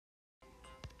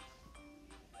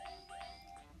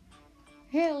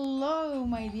Hello,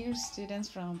 my dear students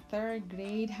from third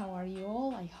grade. How are you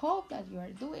all? I hope that you are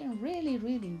doing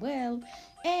really well.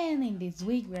 And in this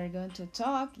week, we are going to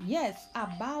talk, yes,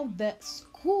 about the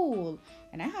school.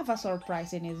 And I have a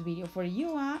surprise in this video for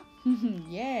you, huh?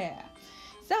 Yeah.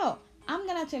 So, I'm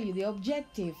gonna tell you the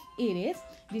objective. It is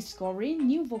discovering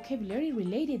new vocabulary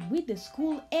related with the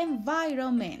school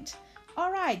environment.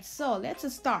 All right, so let's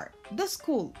start. The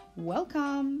school.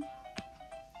 Welcome.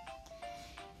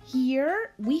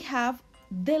 Here we have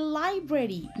the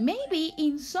library. Maybe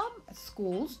in some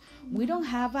schools we don't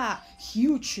have a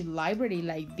huge library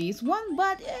like this one,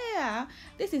 but yeah,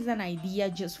 this is an idea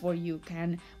just for you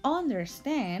can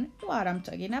understand what I'm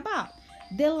talking about.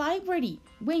 The library,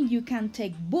 when you can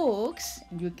take books,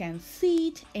 you can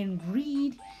sit and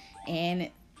read and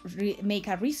make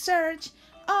a research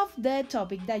of the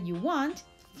topic that you want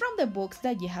from the books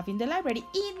that you have in the library.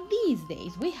 In these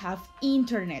days we have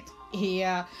internet.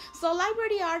 Yeah, so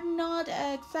library are not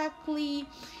exactly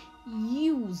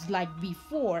used like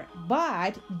before,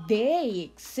 but they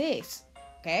exist.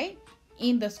 Okay,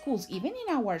 in the schools, even in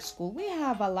our school we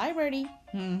have a library.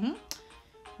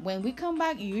 When we come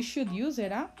back you should use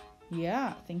it, huh?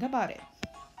 Yeah, think about it.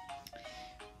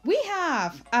 We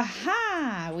have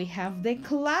the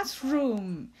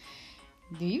classroom.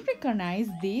 Do you recognize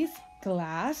this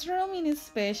classroom in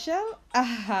special?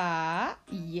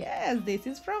 Yes, this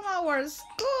is from our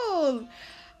school.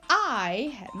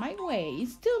 I had my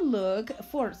ways to look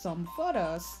for some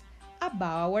photos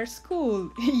about our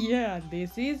school. Yeah,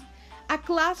 this is a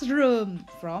classroom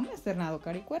from Externado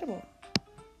Caricuervo.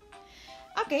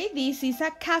 Okay, this is a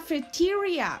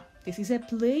cafeteria. This is a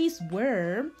place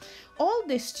where all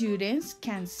the students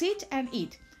can sit and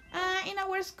eat. In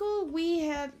our school we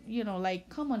had, like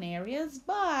common areas,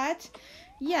 but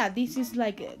yeah, this is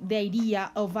like the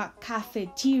idea of a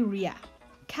cafeteria.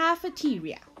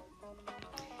 Cafeteria.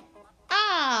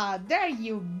 There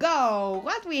you go.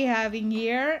 What we have in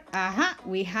here?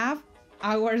 We have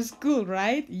our school,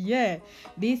 right? Yeah,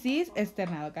 this is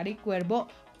Externado Caricuervo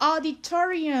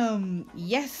Auditorium.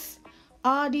 Yes,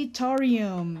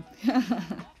 auditorium.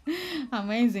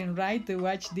 Amazing, right? To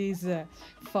watch these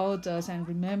photos and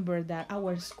remember that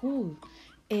our school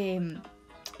is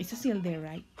still there,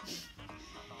 right?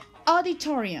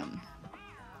 Auditorium.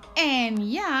 And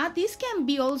yeah, this can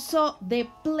be also the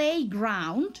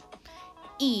playground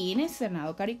in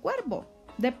Externado Caricuervo.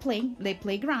 The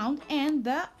playground and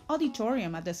the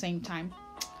auditorium at the same time.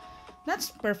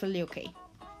 That's perfectly okay.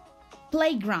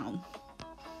 Playground.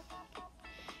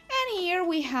 And here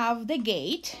we have the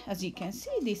gate. As you can see,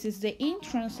 this is the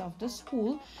entrance of the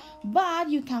school, but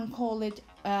you can call it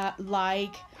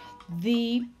like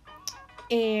the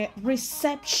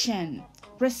reception,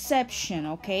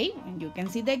 okay? And you can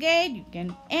see the gate, you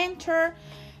can enter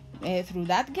through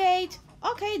that gate.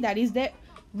 Okay, that is the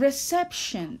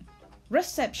reception.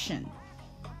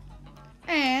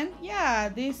 And yeah,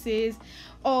 this is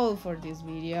all for this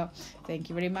video. Thank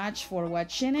you very much for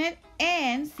watching it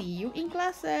and see you in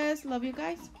classes. Love you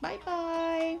guys. Bye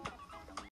bye.